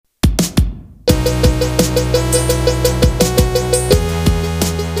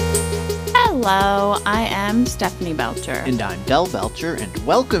Hello, I am Stephanie Belcher. And I'm Del Belcher, and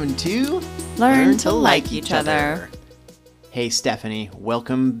welcome to Learn to Like Each Other. Hey Stephanie,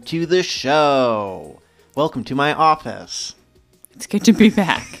 welcome to the show. Welcome to my office. It's good to be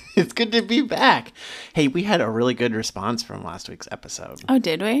back. It's good to be back. Hey, we had a really good response from last week's episode. Oh,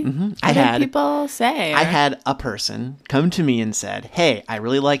 did we? Mm-hmm. What did people say? I had a person come to me and said, hey, I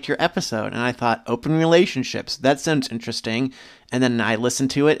really liked your episode. And I thought, open relationships, that sounds interesting. And then I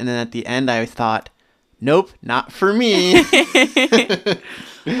listened to it, and then at the end I thought, nope, not for me.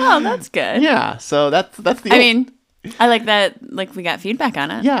 Oh, that's good. Yeah, so that's the I mean, I like that, like, we got feedback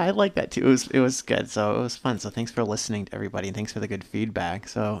on it. Yeah, I like that too. It was good. So it was fun. So thanks for listening to everybody, and thanks for the good feedback.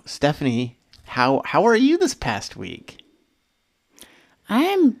 So Stephanie, how are you this past week?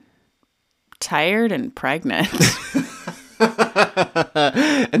 I'm tired and pregnant.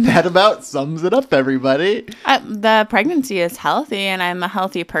 And that about sums it up, everybody. The pregnancy is healthy, and I'm a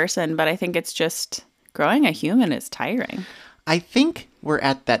healthy person, but I think it's just growing a human is tiring. I think we're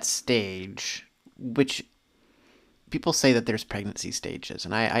at that stage, which people say that there's pregnancy stages,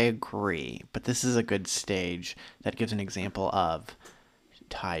 and I agree, but this is a good stage that gives an example of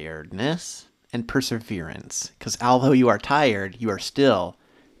tiredness and perseverance. Because although you are tired, you are still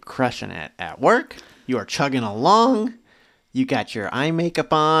crushing it at work. You are chugging along. You got your eye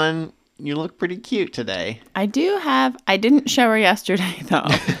makeup on. You look pretty cute today. I didn't shower yesterday, though.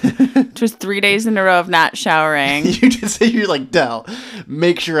 It was 3 days in a row of not showering. You just say, you're like, Del,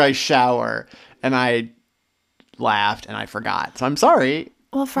 make sure I shower. And I laughed and I forgot. So I'm sorry.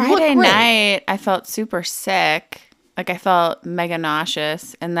 Well, Friday night, I felt super sick. Like, I felt mega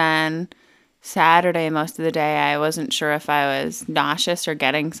nauseous. And then Saturday, most of the day, I wasn't sure if I was nauseous or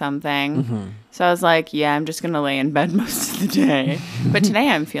getting something. Mm-hmm. So I was like, yeah, I'm just going to lay in bed most of the day. But today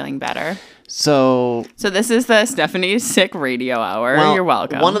I'm feeling better. So this is the Stephanie's Sick Radio Hour. Well, you're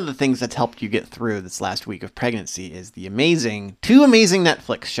welcome. One of the things that's helped you get through this last week of pregnancy is the two amazing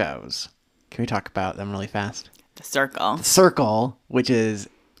Netflix shows. Can we talk about them really fast? The Circle. The Circle, which is,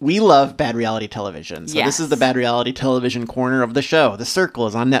 we love bad reality television. So This is the bad reality television corner of the show. The Circle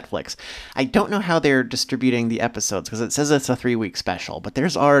is on Netflix. I don't know how they're distributing the episodes because it says it's a 3-week special, but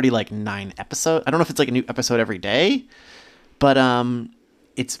there's already like 9 episodes. I don't know if it's like a new episode every day, but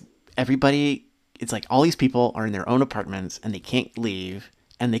it's everybody. It's like all these people are in their own apartments and they can't leave,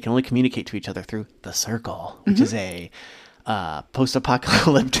 and they can only communicate to each other through the Circle, which is a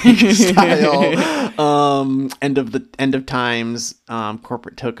post-apocalyptic style end of times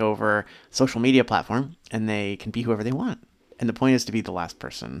corporate took over social media platform, and they can be whoever they want, and the point is to be the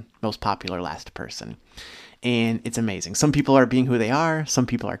most popular last person. And it's amazing. Some people are being who they are, some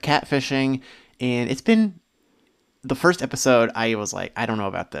people are catfishing, and it's been the first episode. I was like, I don't know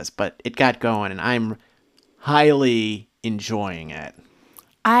about this, but it got going, and I'm highly enjoying it.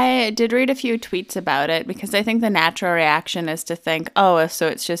 I did read a few tweets about it because I think the natural reaction is to think, oh, so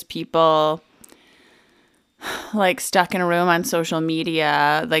it's just people like stuck in a room on social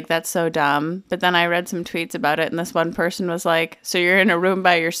media. Like, that's so dumb. But then I read some tweets about it, and this one person was like, so you're in a room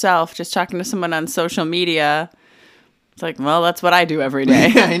by yourself just talking to someone on social media. It's like, well, that's what I do every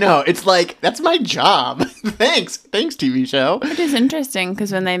day. I know. It's like, that's my job. Thanks, TV show. Which is interesting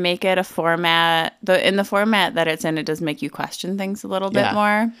because when they make it a format, in the format that it's in, it does make you question things a little bit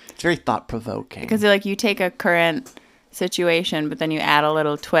more. It's very thought-provoking. Because like you take a current situation, but then you add a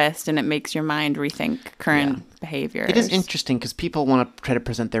little twist, and it makes your mind rethink current behaviors. It is interesting because people want to try to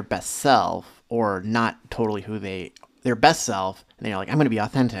present their best self, or not totally their best self, and they're like, I'm going to be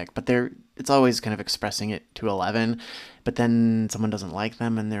authentic, but it's always kind of expressing it to 11, but then someone doesn't like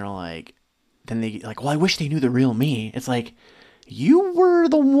them, and they're like, well, I wish they knew the real me. It's like, you were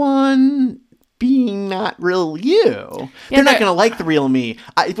the one being not real you. Yeah, they're not going to like the real me.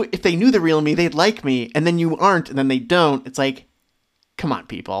 If they knew the real me, they'd like me, and then you aren't, and then they don't. It's like, come on,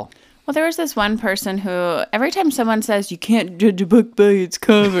 people. Well, there was this one person who, every time someone says, you can't judge a book by its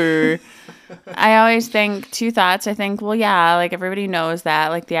cover, I always think two thoughts. I think, well, yeah, like everybody knows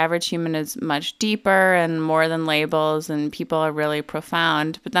that. Like the average human is much deeper and more than labels, and people are really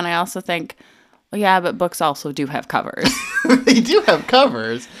profound. But then I also think, well, yeah, but books also do have covers. They do have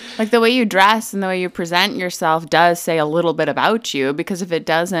covers. Like the way you dress and the way you present yourself does say a little bit about you, because if it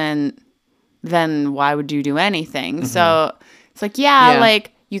doesn't, then why would you do anything? Mm-hmm. So it's like,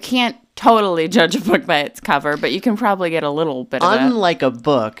 like you can't totally judge a book by its cover, but you can probably get a little bit of it. Unlike a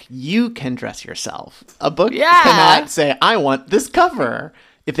book, you can dress yourself. A book cannot say, I want this cover.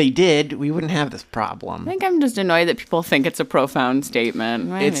 If they did, we wouldn't have this problem. I think I'm just annoyed that people think it's a profound statement.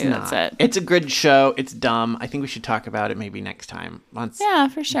 Maybe it's not. That's it. It's a good show. It's dumb. I think we should talk about it maybe next time. Yeah,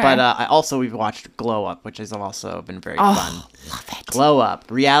 for sure. But we've watched Glow Up, which has also been very fun. Love it. Glow Up.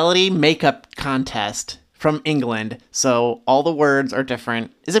 Reality makeup contest from England, so all the words are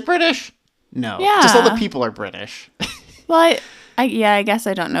different. Is it British? No. Yeah. Just all the people are British. Well, I guess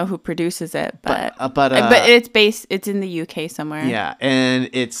I don't know who produces it, but it's in the UK somewhere. Yeah, and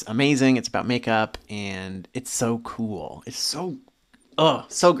it's amazing. It's about makeup, and it's so cool. It's so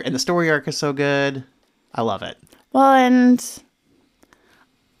great. And the story arc is so good. I love it. Well, and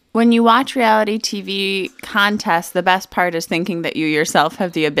when you watch reality TV contests, the best part is thinking that you yourself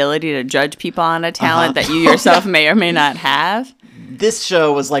have the ability to judge people on a talent that you yourself may or may not have. This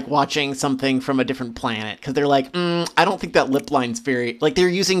show was like watching something from a different planet because they're like, I don't think that lip line's very... Like, they're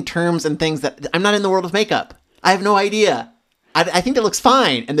using terms and things that... I'm not in the world of makeup. I have no idea. I think that looks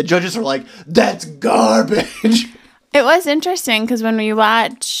fine. And the judges are like, that's garbage. It was interesting because when we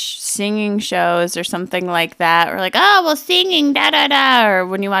watch singing shows or something like that, we're like, oh, well, singing, da-da-da. Or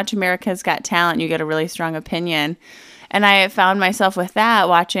when you watch America's Got Talent, you get a really strong opinion. And I found myself with that,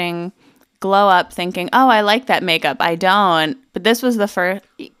 watching Glow Up, thinking, oh, I like that makeup. I don't. But this was the first.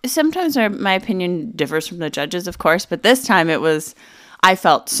 Sometimes my opinion differs from the judges, of course. But this time I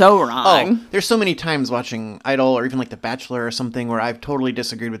felt so wrong. Oh, there's so many times watching Idol or even like The Bachelor or something where I've totally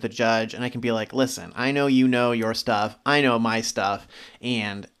disagreed with the judge, and I can be like, listen, I know you know your stuff. I know my stuff.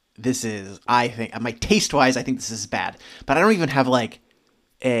 And this is, I think, my taste-wise, I think this is bad. But I don't even have like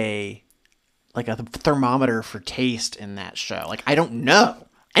a thermometer for taste in that show. Like, I don't know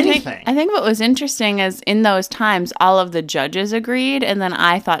anything. I think what was interesting is in those times, all of the judges agreed, and then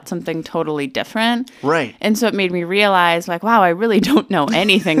I thought something totally different. Right. And so it made me realize, like, wow, I really don't know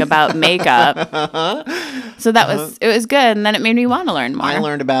anything about makeup. So it was good, and then it made me want to learn more. I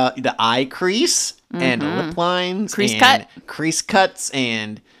learned about the eye crease and lip lines. Crease cuts,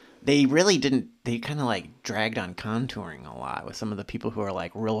 and they really didn't, they kind of like dragged on contouring a lot with some of the people who are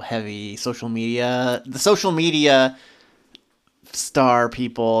like real heavy social media. The social media star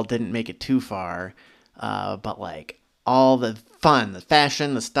people didn't make it too far, but like all the fun, the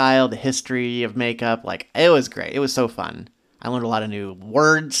fashion, the style, the history of makeup, like it was great. It was so fun. I learned a lot of new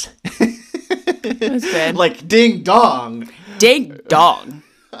words. It was good. Like ding dong. Ding dong.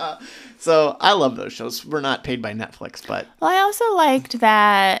 So I love those shows. We're not paid by Netflix, but Well, I also liked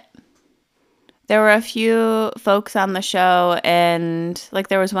that there were a few folks on the show, and like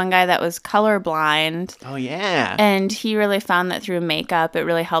there was one guy that was colorblind. oh yeah. And he really found that through makeup, it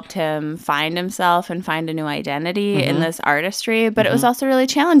really helped him find himself and find a new identity in this artistry. But it was also really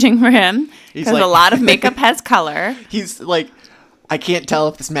challenging for him because like- a lot of makeup has color. He's like, I can't tell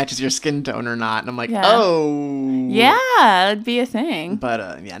if this matches your skin tone or not. And I'm like, Yeah. oh. Yeah, it'd be a thing.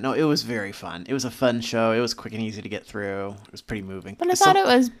 But yeah, no, it was very fun. It was a fun show. It was quick and easy to get through. It was pretty moving. But I thought it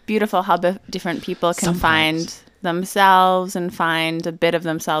was beautiful how different people can find themselves and find a bit of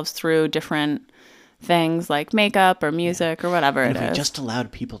themselves through different things like makeup or music or whatever it If we is. just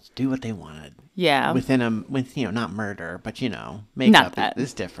allowed people to do what they wanted. Yeah. With not murder, but makeup that.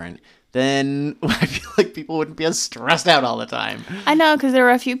 is different. Then I feel like people wouldn't be as stressed out all the time. I know, because there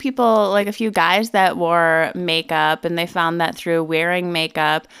were a few people, like a few guys that wore makeup, and they found that through wearing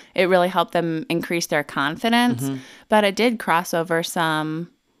makeup, it really helped them increase their confidence. But it did cross over some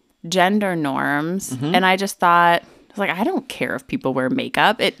gender norms, and I just thought, I was like, I don't care if people wear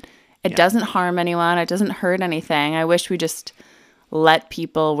makeup. It doesn't harm anyone. It doesn't hurt anything. I wish we just let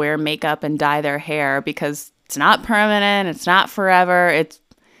people wear makeup and dye their hair because it's not permanent. It's not forever. It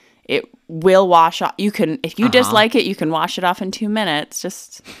will wash off. You can, if you dislike it, you can wash it off in 2 minutes.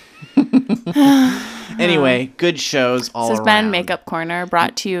 Just anyway, good shows all around. This has been Makeup Corner,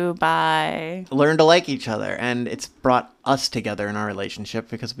 brought to you by Learn to like each other, and it's brought us together in our relationship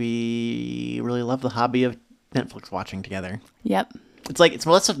because we really love the hobby of Netflix watching together. Yep. It's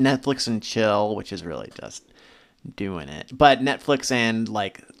less of Netflix and chill, which is really just doing it, but Netflix and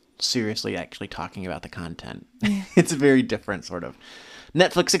like seriously actually talking about the content. It's a very different sort of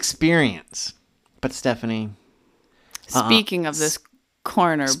Netflix experience. But Stephanie, Speaking of this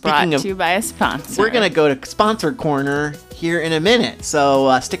corner, brought to you by a sponsor. We're gonna go to sponsor corner here in a minute,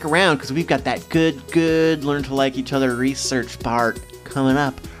 so stick around because we've got that good learn to like each other research part coming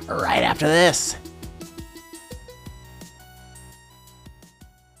up right after this.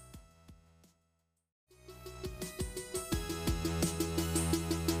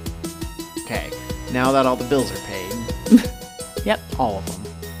 Okay, now that all the bills are paid, Yep. all of them.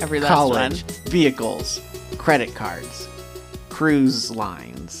 Every last College, one. vehicles, credit cards, cruise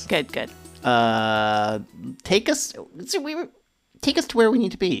lines. Good. Take us to where we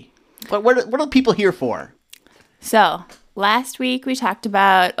need to be. What are people here for? So, last week we talked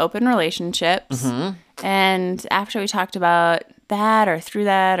about open relationships. And after we talked about that or through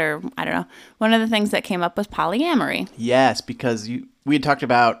that or I don't know, one of the things that came up was polyamory. Yes, because we had talked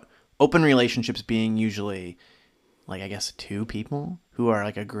about open relationships being usually, like, I guess 2 people who are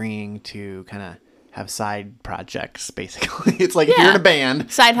like agreeing to kind of have side projects, basically. It's like if you're in a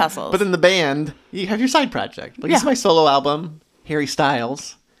band, Side hustles. but in the band, you have your side project. Like, this is my solo album, Harry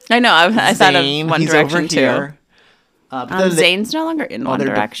Styles. I know. I thought of Zayn, One he's Direction over too. here. Zayn's no longer in One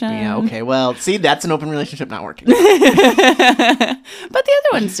Direction. Yeah, okay. Well, see, that's an open relationship not working. But the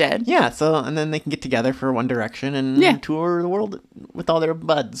other ones did. Yeah, so, and then they can get together for One Direction and tour the world with all their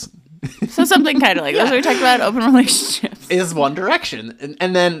buds. So something kind of like this. We talked about open relationships. Is One Direction.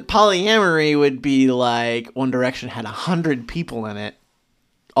 And then polyamory would be like One Direction had 100 people in it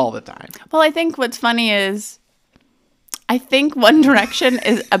all the time. Well, I think what's funny is I think One Direction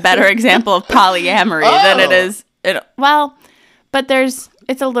is a better example of polyamory than it is. But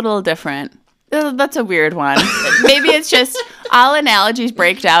it's a little different. That's a weird one. Maybe it's just all analogies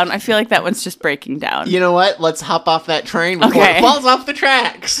break down. I feel like that one's just breaking down. You know what? Let's hop off that train before it falls off the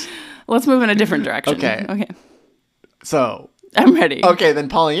tracks. Let's move in a different direction. Okay. So I'm ready. Okay, then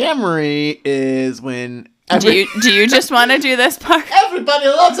polyamory is when do you just want to do this part? Everybody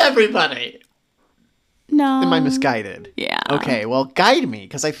loves everybody. No. Am I misguided? Yeah. Okay, well, guide me,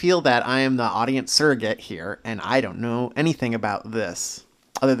 because I feel that I am the audience surrogate here, and I don't know anything about this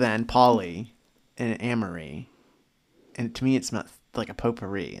other than poly and amory. And to me, it's not like a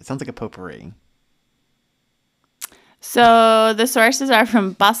potpourri. It sounds like a potpourri. So the sources are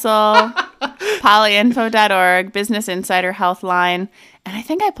from Bustle, polyinfo.org, Business Insider, Healthline, and I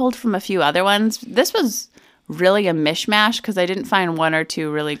think I pulled from a few other ones. This was really a mishmash because I didn't find 1 or 2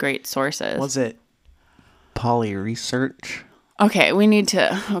 really great sources. Was it Poly Research? Okay, we need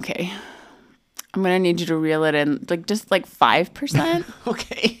to. Okay, I'm gonna need you to reel it in, just 5%.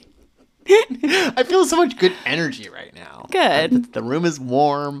 Okay. I feel so much good energy right now. Good. The room is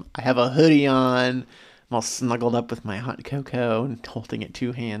warm. I have a hoodie on. I'm all snuggled up with my hot cocoa and holding it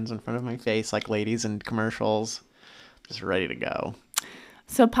 2 hands in front of my face like ladies in commercials. Just ready to go.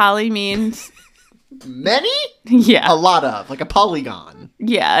 So poly means many? Yeah. A lot of, like a polygon.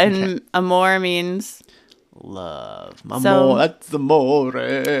 Yeah, and amor means love. Amor, that's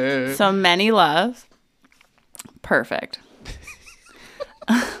amore. So many love. Perfect.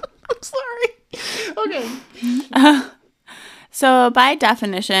 I'm sorry. Okay. So by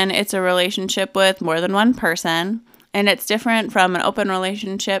definition, it's a relationship with more than one person, and it's different from an open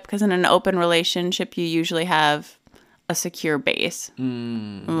relationship because in an open relationship, you usually have a secure base,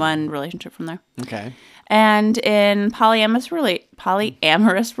 one relationship from there. Okay. And in polyamorous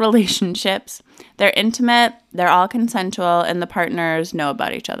relationships, they're intimate, they're all consensual, and the partners know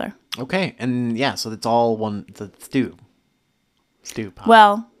about each other. Okay, and yeah, so it's all one. The stew.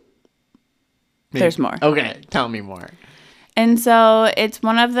 Well, there's more. Okay, tell me more. And so it's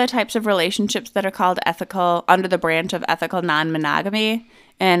one of the types of relationships that are called ethical, under the branch of ethical non-monogamy,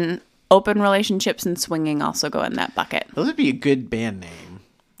 and open relationships and swinging also go in that bucket. Those would be a good band name.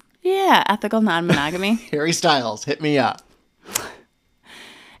 Yeah, ethical non-monogamy. Harry Styles, hit me up.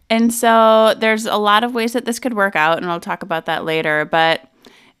 And so there's a lot of ways that this could work out, and I'll talk about that later, but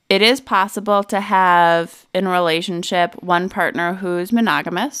it is possible to have in a relationship one partner who's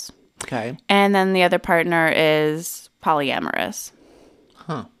monogamous. Okay. And then the other partner is polyamorous.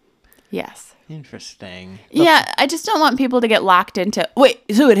 Huh. Yes. Interesting. Yeah, I just don't want people to get locked into, wait,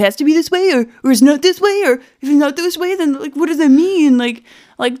 so it has to be this way, or it's not this way, or if it's not this way, then what does that mean? Like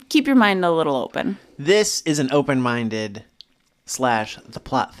keep your mind a little open. This is an open-minded / the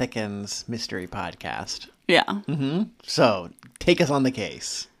plot thickens mystery podcast. Yeah. Mm-hmm. So take us on the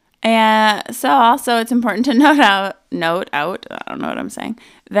case. And so also it's important to note out, I don't know what I'm saying,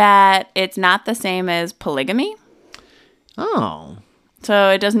 that it's not the same as polygamy. Oh. So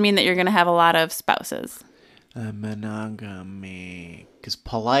it doesn't mean that you're going to have a lot of spouses. Monogamy. Because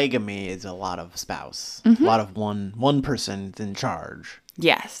polygamy is a lot of spouse. A lot of one person's in charge.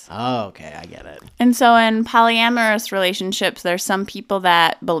 Yes. Oh, okay. I get it. And so in polyamorous relationships, there's some people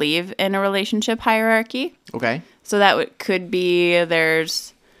that believe in a relationship hierarchy. Okay. So that could be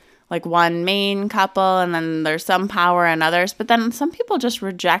there's like one main couple and then there's some power in others. But then some people just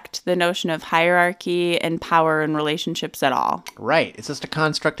reject the notion of hierarchy and power in relationships at all. Right. It's just a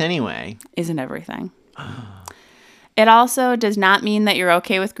construct anyway. Isn't everything. It also does not mean that you're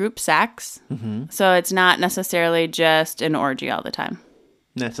okay with group sex. Mm-hmm. So it's not necessarily just an orgy all the time.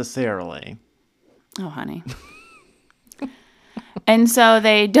 Necessarily. Oh, honey. And so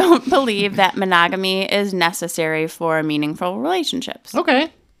they don't believe that monogamy is necessary for meaningful relationships.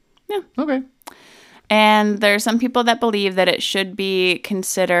 Okay. Yeah. Okay. And there's some people that believe that it should be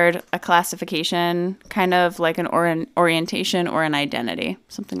considered a classification, kind of like an orientation or an identity,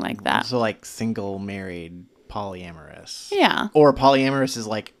 something like that. So like single, married, polyamorous. Yeah. Or polyamorous is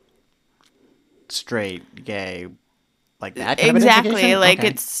like straight, gay, like that kind of Exactly. identification? Like Okay.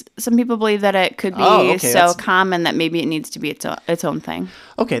 it's some people believe that it could be Okay, so that's- common that maybe it needs to be its own thing.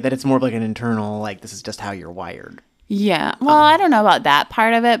 Okay, that it's more of like an internal, like this is just how you're wired. Yeah. Well, I don't know about that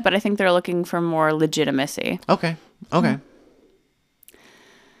part of it, but I think they're looking for more legitimacy. Okay. Okay.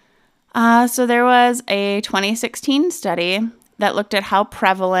 So there was a 2016 study that looked at how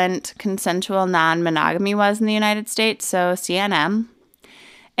prevalent consensual non-monogamy was in the United States, so CNM.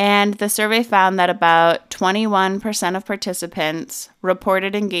 And the survey found that about 21% of participants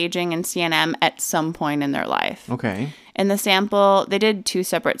reported engaging in CNM at some point in their life. Okay. In the sample, they did 2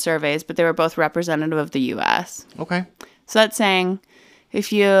 separate surveys, but they were both representative of the U.S. Okay. So that's saying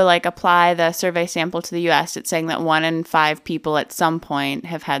if you like apply the survey sample to the U.S., it's saying that 1 in 5 people at some point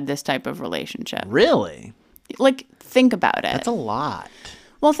have had this type of relationship. Really? Like, think about it. That's a lot.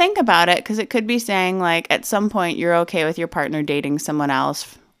 Well, think about it, because it could be saying, like, at some point you're okay with your partner dating someone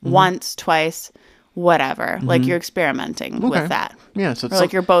else once, twice, whatever. Like, you're experimenting Okay. with that. Yeah, so Or,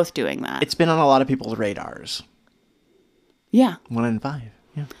 like, you're both doing that. it's been on a lot of people's radars. Yeah. 1 in 5.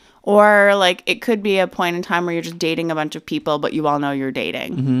 Yeah. Or, like, it could be a point in time where you're just dating a bunch of people, but you all know you're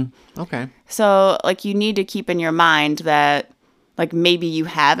dating. Okay. So, like, you need to keep in your mind that, like, maybe you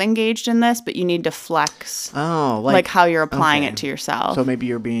have engaged in this, but you need to flex, Oh, like how you're applying okay. it to yourself. So maybe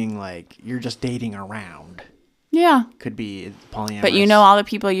you're being like, you're just dating around. Yeah. Could be polyamorous. But you know all the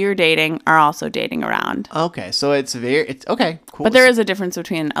people you're dating are also dating around. Okay, so it's okay, cool. But there is a difference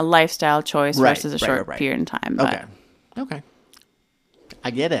between a lifestyle choice Right, versus a right, short right. period in time. But Okay. Okay.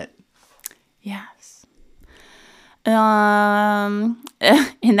 I get it. yes.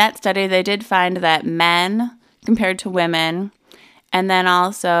 In that study, they did find that men compared to women, and then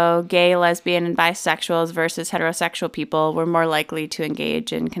also gay, lesbian, and bisexuals versus heterosexual people were more likely to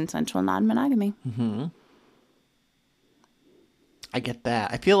engage in consensual non-monogamy. I get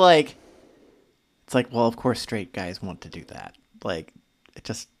that. I feel like it's like, well, of course straight guys want to do that. Like, it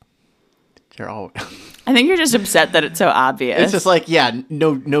just they're all I think you're just upset that it's so obvious. It's just like, yeah,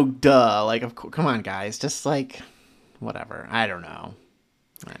 no duh. Like, of course, come on guys, just like whatever. I don't know.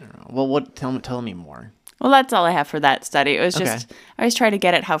 Well, what tell me more. Well, that's all I have for that study. It was Okay. just, I always try to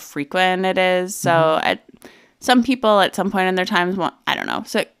get at how frequent it is. So some people at some point in their times want, I don't know.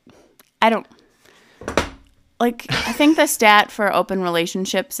 So I don't, like, I think the stat for open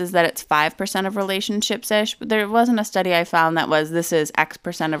relationships is that it's 5% of relationships-ish. But there wasn't a study I found that was, this is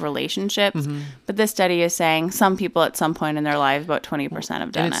X% of relationships. But this study is saying some people at some point in their lives, about 20%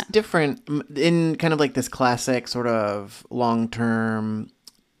 have done And it's it. different in kind of like this classic sort of long-term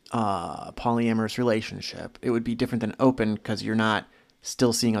polyamorous relationship. It would be different than open because you're not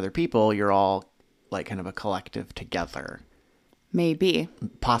still seeing other people. You're all like kind of a collective together, Maybe.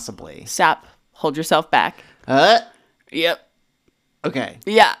 possibly. Stop. Hold yourself back. Yep. Okay.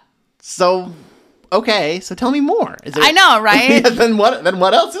 Yeah. So tell me more. Is there, I know, right? Yeah, then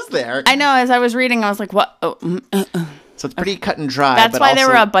what else is there? I know. As I was reading, I was like, "What?" Oh, So it's pretty cut and dry. that's but why there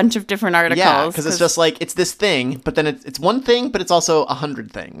also- were a bunch of different articles. Yeah, because it's just like it's this thing, but then it's one thing, but it's also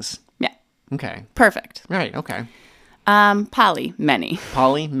 100 things. yeah, Okay. perfect. Right. Okay. Poly, many.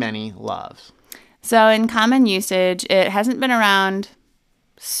 Poly, many, loves. So in common usage, it hasn't been around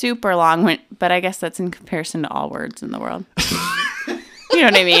super long, but I guess that's in comparison to all words in the world. You know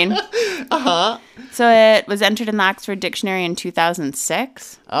what I mean? Uh-huh. So it was entered in the Oxford Dictionary in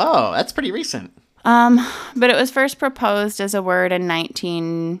 2006. Oh, that's pretty recent. But it was first proposed as a word in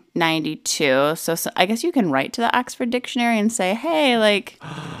 1992. So I guess you can write to the Oxford Dictionary and say, hey, like,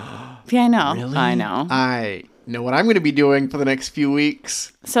 yeah, I know. Really? I know. I know what I'm going to be doing for the next few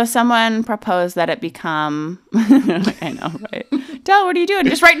weeks. So someone proposed that it become, I know, right? Del, what are you doing?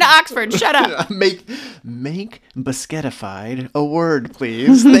 Just writing to Oxford. Shut up. Make Biscuitified a word,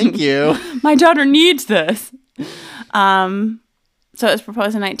 please. Thank you. My daughter needs this. So it was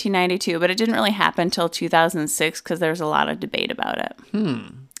proposed in 1992, but it didn't really happen until 2006 because there was a lot of debate about it.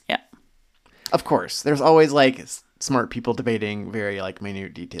 Yeah. Of course, there's always like smart people debating very like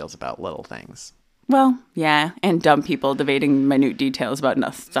minute details about little things. Well, yeah, and dumb people debating minute details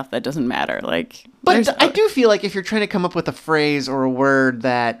about stuff that doesn't matter. Like, But I do feel like if you're trying to come up with a phrase or a word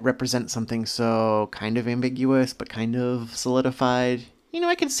that represents something so kind of ambiguous but kind of solidified,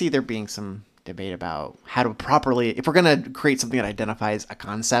 I can see there being some debate about how to properly, if we're going to create something that identifies a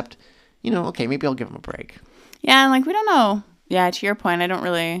concept, okay, maybe I'll give them a break. Yeah, and like, we don't know. Yeah, to your point, I don't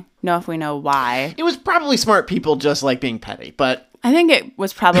really know if we know why. It was probably smart people just like being petty, but I think it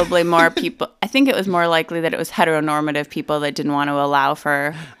was probably more people. I think it was more likely that it was heteronormative people that didn't want to allow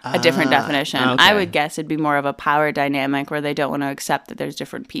for a different definition. okay. I would guess it'd be more of a power dynamic where they don't want to accept that there's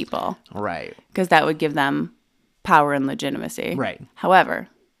different people right. because that would give them power and legitimacy. Right. However,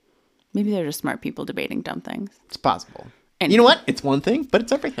 Maybe they're just smart people debating dumb things. It's possible. Anyway. You know what? It's one thing, but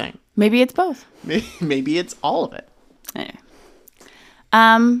it's everything. Maybe it's both. Maybe it's all of it. Anyway.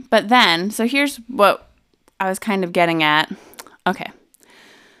 But then, so here's what I was kind of getting at. Okay.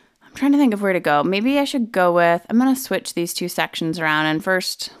 I'm trying to think of where to go. Maybe I should go with, I'm going to switch these two sections around. And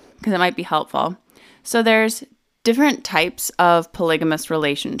first, because it might be helpful. So there's different types of polygamous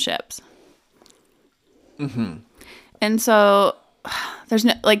relationships. Mm-hmm. And so there's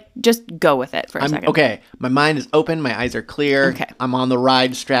no, like, just go with it for a second. Okay. My mind is open. My eyes are clear. Okay. I'm on the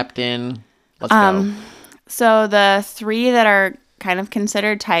ride, strapped in. Let's go. So the three that are kind of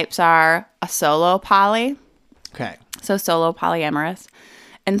considered types are a solo poly. Okay. So solo polyamorous.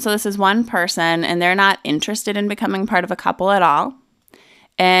 And so this is one person and they're not interested in becoming part of a couple at all.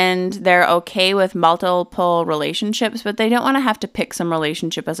 And they're okay with multiple relationships, but they don't want to have to pick some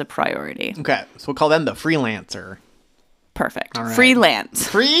relationship as a priority. Okay. So we'll call them the freelancer. Perfect. All right. Freelance.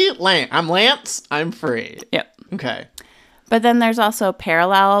 Freelance. I'm Lance. I'm free. Yep. Okay. But then there's also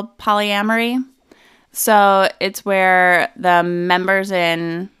parallel polyamory. So it's where the members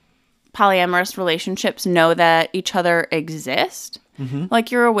in polyamorous relationships know that each other exist. Mm-hmm.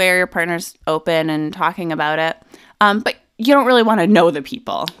 Like you're aware your partner's open and talking about it. But you don't really want to know the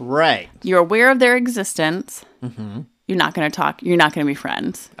people. Right. You're aware of their existence. Mm-hmm. You're not going to talk. You're not going to be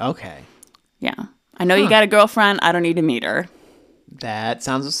friends. Okay. Yeah. I know you got a girlfriend. I don't need to meet her. That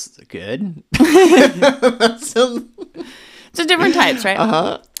sounds good. So different types, right?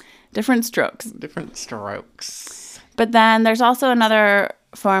 Uh-huh. Different strokes. Different strokes. But then there's also another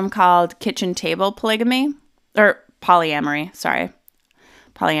form called kitchen table polygamy. Or polyamory. Sorry.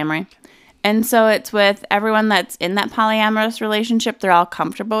 Polyamory. And so it's with everyone that's in that polyamorous relationship. They're all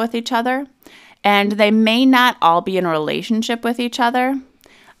comfortable with each other. And they may not all be in a relationship with each other.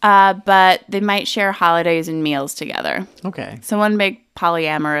 But they might share holidays and meals together. Okay. So one big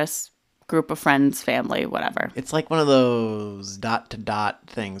polyamorous group of friends, family, whatever. It's like one of those dot-to-dot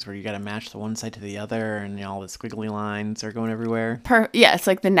things where you got to match the one side to the other and all the squiggly lines are going everywhere. Yeah, it's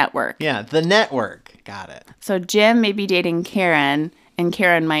like the network. Yeah, the network. Got it. So Jim may be dating Karen, and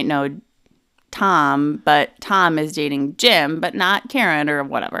Karen might know Tom, but Tom is dating Jim, but not Karen or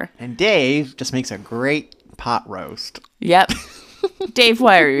whatever. And Dave just makes a great pot roast. Yep. Dave,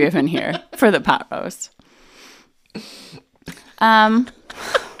 why are you even here for the pot roast?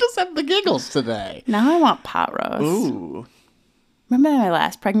 Just have the giggles today. Now I want pot roast. Ooh. Remember my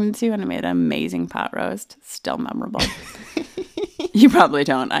last pregnancy when I made an amazing pot roast? Still memorable. You probably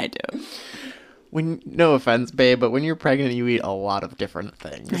don't. I do. No offense, babe, but when you're pregnant, you eat a lot of different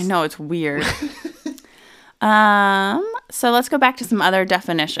things. I know, it's weird. So let's go back to some other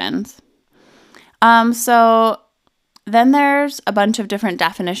definitions. So then there's a bunch of different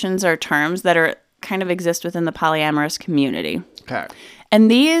definitions or terms that are kind of exist within the polyamorous community. Okay. And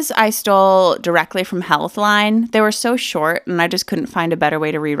these I stole directly from Healthline. They were so short and I just couldn't find a better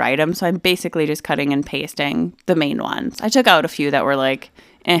way to rewrite them. So I'm basically just cutting and pasting the main ones. I took out a few that were like,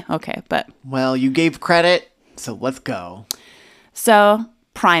 okay, but. Well, you gave credit, so let's go. So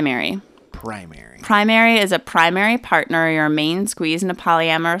primary. Primary is a primary partner, your main squeeze in a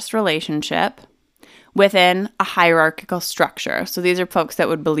polyamorous relationship within a hierarchical structure. So these are folks that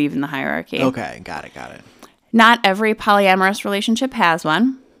would believe in the hierarchy. Okay, got it. Not every polyamorous relationship has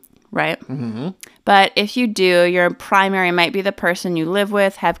one, right? Mm-hmm. But if you do, your primary might be the person you live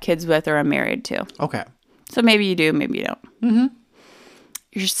with, have kids with, or are married to. Okay. So maybe you do, maybe you don't. Mm-hmm.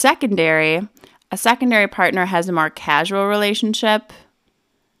 Your secondary, a secondary partner has a more casual relationship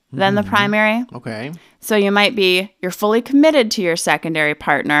than the primary. Okay. So you might be, you're fully committed to your secondary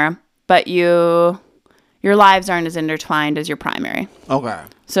partner, but your lives aren't as intertwined as your primary. Okay.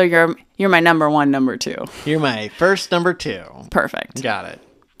 So you're my number one, number two. You're my first number two. Perfect. Got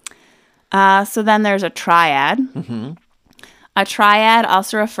it. So then there's a triad. Mm-hmm. A triad,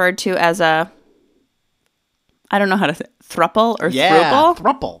 also referred to as I don't know how to thruple or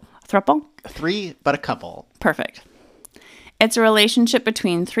thruple? Thruple? Three, but a couple. Perfect. It's a relationship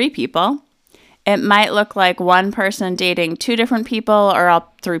between three people. It might look like one person dating two different people or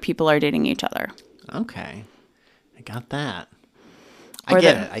all three people are dating each other. Okay. I got that. I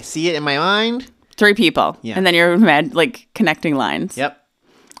get it. I see it in my mind. Three people. Yeah. And then you're like connecting lines. Yep.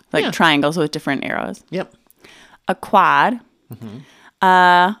 Like triangles with different arrows. Yep. A quad. Mm-hmm.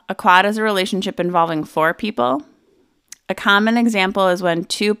 A quad is a relationship involving four people. A common example is when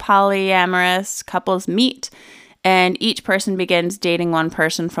two polyamorous couples meet and each person begins dating one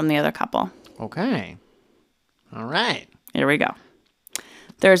person from the other couple. Okay. All right. Here we go.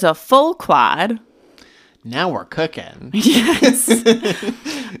 There's a full quad. Now we're cooking. Yes.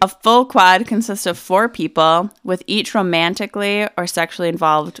 A full quad consists of 4 people, with each romantically or sexually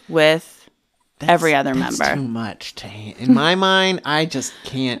involved with every other That's member. too much. In my mind, I just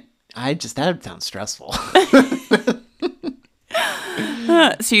can't. That sounds stressful.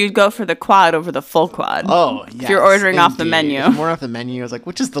 So you'd go for the quad over the full quad. Oh, yes. If you're ordering off the menu. If more off the menu, I was like,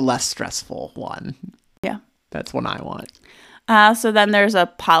 which is the less stressful one? Yeah. That's what I want. So then there's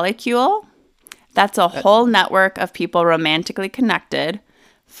a polycule. That's a whole network of people romantically connected.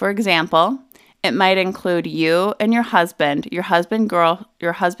 For example, it might include you and your husband, your husband's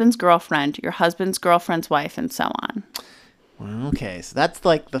girlfriend, your husband's girlfriend's wife, and so on. Okay, so that's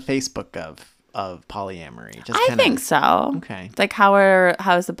like the Facebook of polyamory. I think so. Okay. It's like how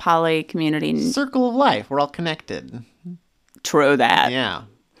is the poly community? Circle of life. We're all connected. True that. Yeah.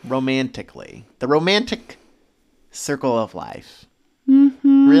 Romantically. The romantic circle of life.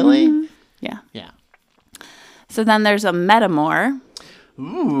 Mm-hmm. Really? Yeah. Yeah. So then there's a metamor.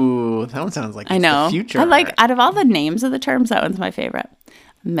 Ooh, that one sounds like it's I know. the future. I like, out of all the names of the terms, that one's my favorite.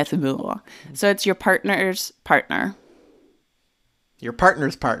 Metamor. So it's your partner's partner. Your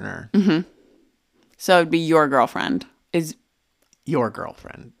partner's partner. Mm-hmm. So it'd be your girlfriend. Is Your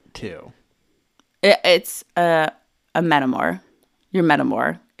girlfriend, too. it's a metamor. Your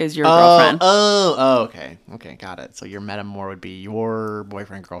metamor is your girlfriend. Okay. Okay, got it. So your metamor would be your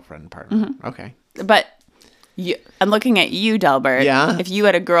boyfriend, girlfriend, partner. Mm-hmm. Okay. But I'm looking at you, Delbert. Yeah. If you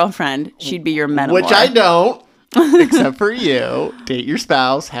had a girlfriend, she'd be your metamor. Which I don't, except for you. Date your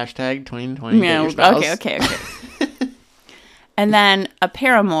spouse. Hashtag 2020. Yeah. Date your spouse. Okay. And then a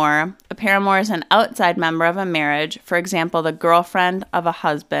paramour. A paramour is an outside member of a marriage. For example, the girlfriend of a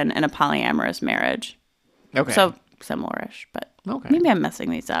husband in a polyamorous marriage. Okay. So similar-ish, but Okay. maybe I'm messing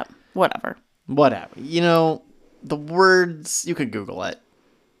these up. Whatever. Whatever. You know, the words, you could Google it.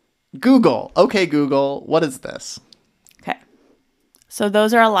 Google. Okay, Google. What is this? Okay. So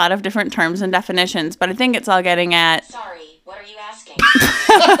those are a lot of different terms and definitions, but I think it's all getting at... Sorry, what are you asking?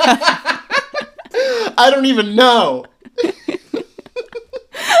 I don't even know.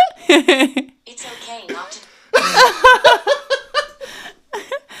 It's okay not to.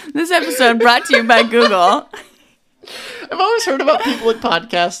 This episode brought to you by Google. I've always heard about people at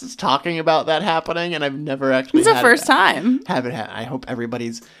podcasts talking about that happening, and I've never actually It's the first time. I hope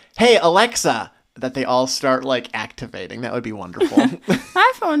everybody's, hey, Alexa, that they all start, like, activating. That would be wonderful.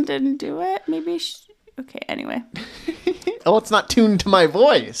 iPhone didn't do it. Maybe... Okay, anyway. Oh, it's not tuned to my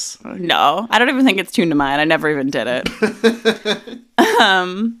voice. No, I don't even think it's tuned to mine. I never even did it.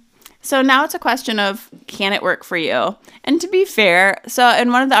 So now it's a question of, can it work for you? And to be fair, so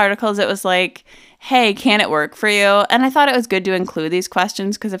in one of the articles, it was like, hey, can it work for you? And I thought it was good to include these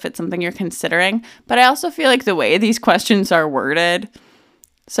questions because if it's something you're considering, but I also feel like the way these questions are worded,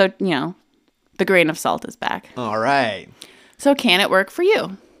 so, the grain of salt is back. All right. So can it work for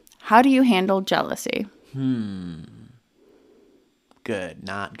you? How do you handle jealousy? Good,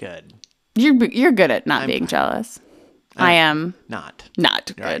 not good. You're good at not being jealous. I am Not.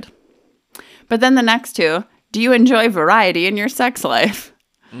 not Right. good. But then the next two, do you enjoy variety in your sex life?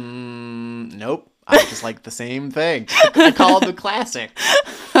 Nope. I just like the same thing. I call it the classic.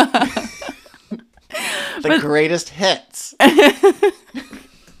 The greatest hits.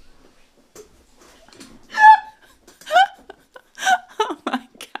 Oh my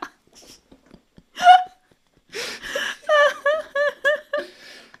gosh.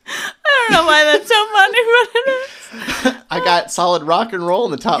 I don't know why that's so funny, but it is. I got solid rock and roll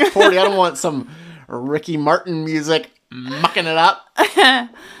in the top 40. I don't want some Ricky Martin music mucking it up.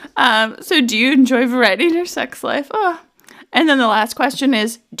 So do you enjoy variety in your sex life? Oh. And then the last question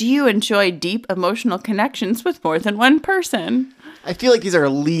is, do you enjoy deep emotional connections with more than one person? I feel like these are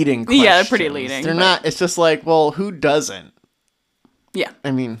leading questions. Yeah, they're pretty leading, They're but- not, it's just like, well, who doesn't? Yeah.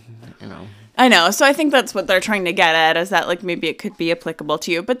 I mean, I know. So I think that's what they're trying to get at, is that like maybe it could be applicable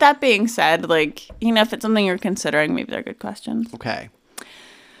to you. But that being said, like, if it's something you're considering, maybe they're good questions. Okay.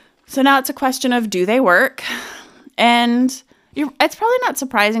 So now it's a question of, do they work? And it's probably not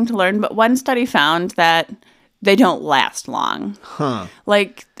surprising to learn, but one study found that they don't last long. Huh.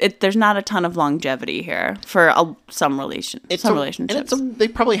 Like, there's not a ton of longevity here for some relationships. And they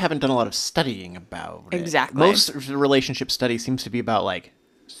probably haven't done a lot of studying about it. Exactly. Most relationship study seems to be about, like,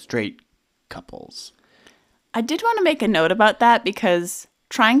 straight couples. I did want to make a note about that because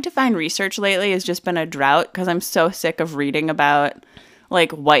trying to find research lately has just been a drought because I'm so sick of reading about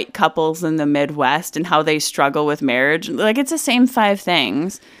like white couples in the Midwest and how they struggle with marriage. Like it's the same 5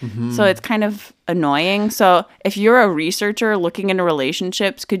 things. Mm-hmm. So it's kind of annoying. So if you're a researcher looking into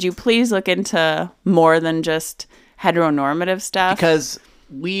relationships, could you please look into more than just heteronormative stuff? Because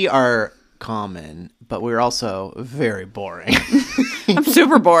we are common, but we're also very boring. I'm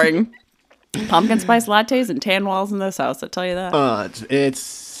super boring. Pumpkin spice lattes and tan walls in this house, I'll tell you that.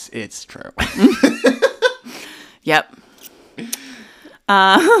 It's true. Yep.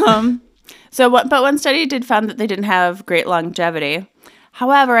 But one study did found that they didn't have great longevity.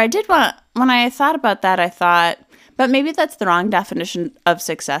 However, when I thought about that, I thought, but maybe that's the wrong definition of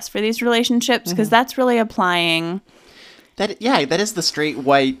success for these relationships, because that's really applying. That is the straight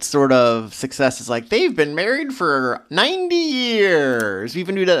white sort of success. It's like they've been married for 90 years. We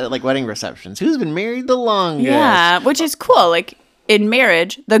even do that at like wedding receptions. Who's been married the longest? Yeah, which is cool. Like in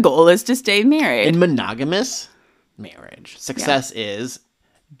marriage, the goal is to stay married. In monogamous marriage, success is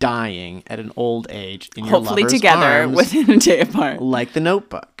dying at an old age in your Hopefully lover's together arms, within a day apart. like The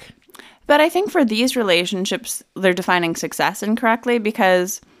Notebook. But I think for these relationships, they're defining success incorrectly,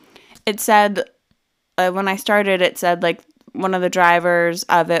 because it said, when I started, it said like one of the drivers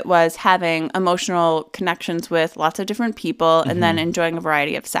of it was having emotional connections with lots of different people and then enjoying a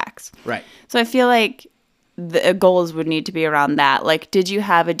variety of sex. Right. So I feel like the goals would need to be around that. Like, did you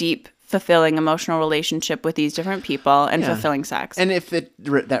have a deep, fulfilling emotional relationship with these different people and fulfilling sex? And if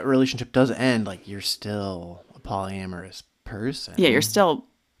that relationship does end, like you're still a polyamorous person. Yeah, you're still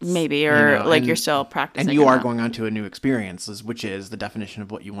maybe, or you're still practicing. And you are that. going on to a new experience, which is the definition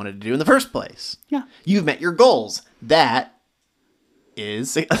of what you wanted to do in the first place. Yeah. You've met your goals. That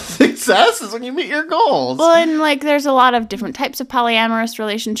is a success, is when you meet your goals. Well, and like there's a lot of different types of polyamorous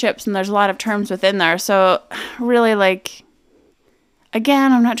relationships, and there's a lot of terms within there. So really, like,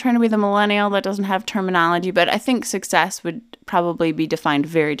 again, I'm not trying to be the millennial that doesn't have terminology, but I think success would probably be defined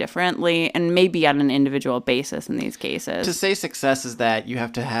very differently and maybe on an individual basis in these cases. To say success is that you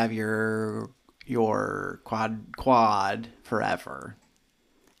have to have your quad forever.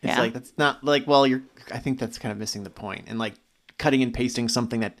 It's like, that's not like, well, I think that's kind of missing the point. And like cutting and pasting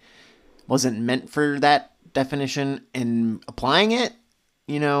something that wasn't meant for that definition and applying it,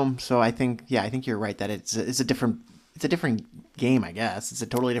 so I think you're right that it's a different game, I guess. It's a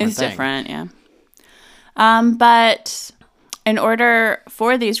totally different thing. It's different, yeah. But in order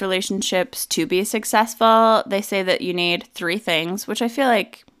for these relationships to be successful, they say that you need 3 things, which I feel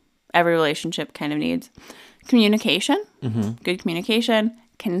like every relationship kind of needs. Communication, good communication,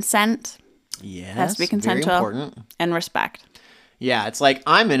 consent, yes, has to be consensual, very important. And respect. Yeah, it's like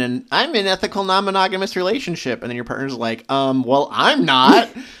I'm in an ethical non-monogamous relationship, and then your partner's like, well, I'm not.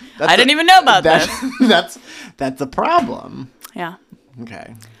 I didn't even know about this. That's a problem. Yeah.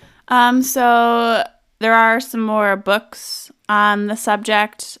 Okay. So there are some more books on the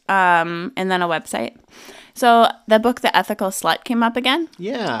subject, and then a website. So the book The Ethical Slut came up again.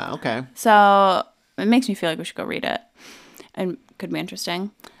 Yeah, okay. So it makes me feel like we should go read it. And could be interesting.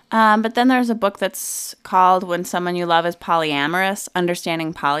 But then there's a book that's called When Someone You Love is Polyamorous,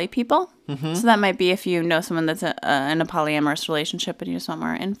 Understanding Poly People. So that might be if you know someone that's in a polyamorous relationship and you just want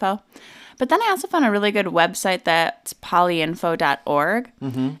more info. But then I also found a really good website that's polyinfo.org.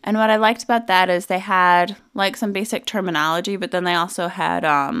 And what I liked about that is they had like some basic terminology, but then they also had,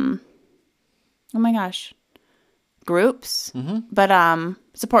 groups, but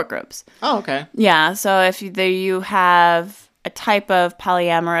support groups. Oh, okay. Yeah, so if you have a type of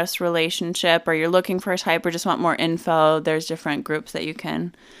polyamorous relationship, or you're looking for a type, or just want more info, there's different groups that you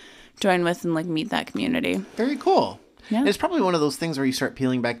can join with and like meet that community. Very cool. Yeah. It's probably one of those things where you start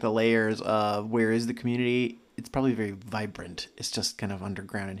peeling back the layers of where is the community. It's probably very vibrant. It's just kind of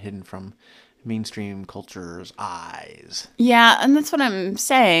underground and hidden from mainstream culture's eyes. Yeah, and that's what I'm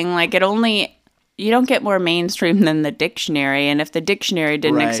saying. Like you don't get more mainstream than the dictionary, and if the dictionary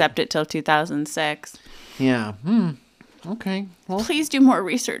didn't accept it till 2006. Yeah. Okay. Well, please do more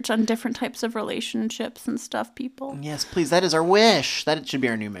research on different types of relationships and stuff, people. Yes, please. That is our wish. That should be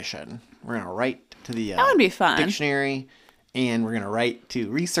our new mission. We're going to write to the that would be fun. dictionary, and we're going to write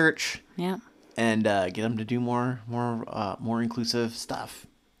to research. Yeah. And get them to do more inclusive stuff.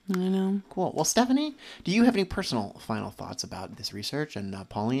 I know. Cool. Well, Stephanie, do you have any personal final thoughts about this research and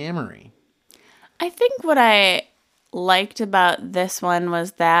polyamory? I think what I liked about this one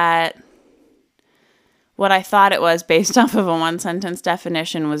was that what I thought it was based off of a one-sentence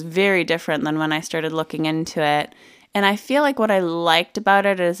definition was very different than when I started looking into it. And I feel like what I liked about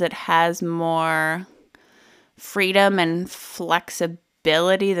it is it has more freedom and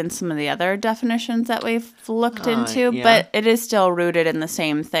flexibility than some of the other definitions that we've looked into. Yeah. But it is still rooted in the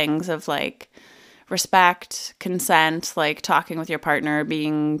same things of like respect, consent, like talking with your partner,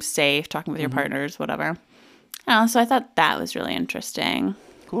 being safe, talking with your partners, whatever. So I thought that was really interesting.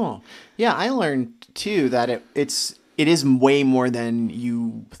 Cool. Yeah, I learned too that it is way more than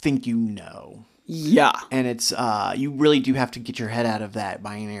you think you know. Yeah. And it's you really do have to get your head out of that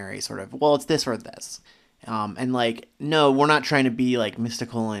binary sort of, well, it's this or this. And like, no, we're not trying to be like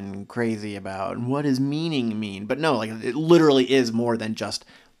mystical and crazy about what does meaning mean, but no, like it literally is more than just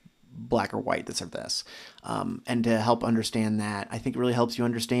black or white, this or this. And to help understand that, I think it really helps you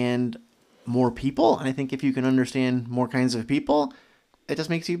understand more people. And I think if you can understand more kinds of people, it just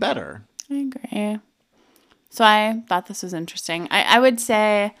makes you better. I agree. So I thought this was interesting. I would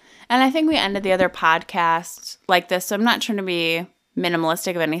say, and I think we ended the other podcast like this, so I'm not trying to be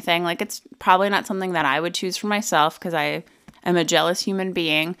minimalistic of anything. Like, it's probably not something that I would choose for myself because I am a jealous human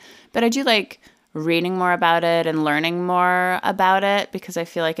being. But I do like reading more about it and learning more about it because I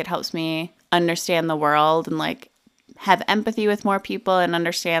feel like it helps me understand the world and like have empathy with more people and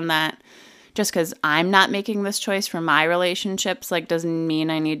understand that just because I'm not making this choice for my relationships, like, doesn't mean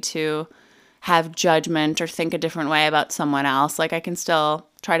I need to have judgment or think a different way about someone else. Like, I can still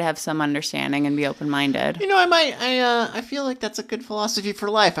try to have some understanding and be open-minded. You know, I feel like that's a good philosophy for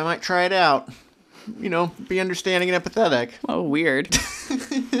life. I might try it out. You know, be understanding and empathetic. Oh, weird.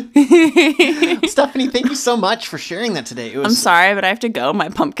 Stephanie, thank you so much for sharing that today. I'm sorry, but I have to go. My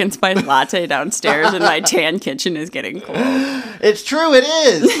pumpkin spice latte downstairs and my tan kitchen is getting cold. It's true, it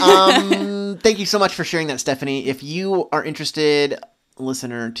is. Thank you so much for sharing that, Stephanie. If you are interested,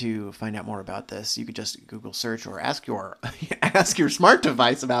 listener, to find out more about this, you could just Google search or ask your smart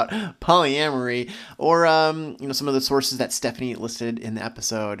device about polyamory, or some of the sources that Stephanie listed in the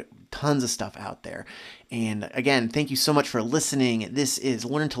episode. Tons of stuff out there. And again, thank you so much for listening. This is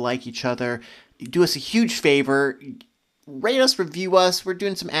Learn to Like Each Other. Do us a huge favor. Rate us, review us. We're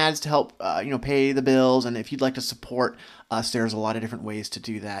doing some ads to help pay the bills. And if you'd like to support us, there's a lot of different ways to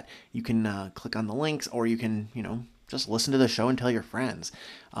do that. You can click on the links, or you can just listen to the show and tell your friends.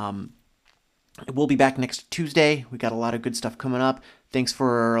 We'll be back next Tuesday. We got a lot of good stuff coming up. Thanks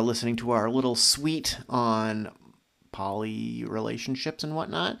for listening to our little suite on poly relationships and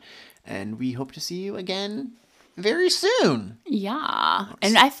whatnot. And we hope to see you again very soon. Yeah.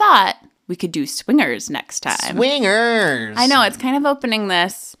 And I thought we could do swingers next time. Swingers! I know, it's kind of opening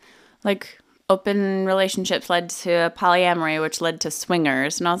this, like, open relationships led to polyamory, which led to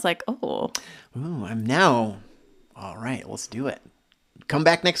swingers. And I was like, oh. Ooh, I'm now... All right, let's do it. Come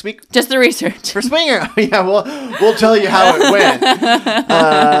back next week. Just the research. For Swinger. Yeah, we'll tell you how it went.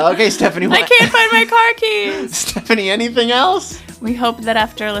 Okay, Stephanie. I can't find my car keys. Stephanie, anything else? We hope that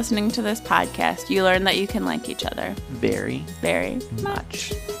after listening to this podcast, you learn that you can like each other. Very, very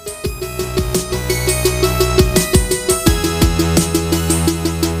much.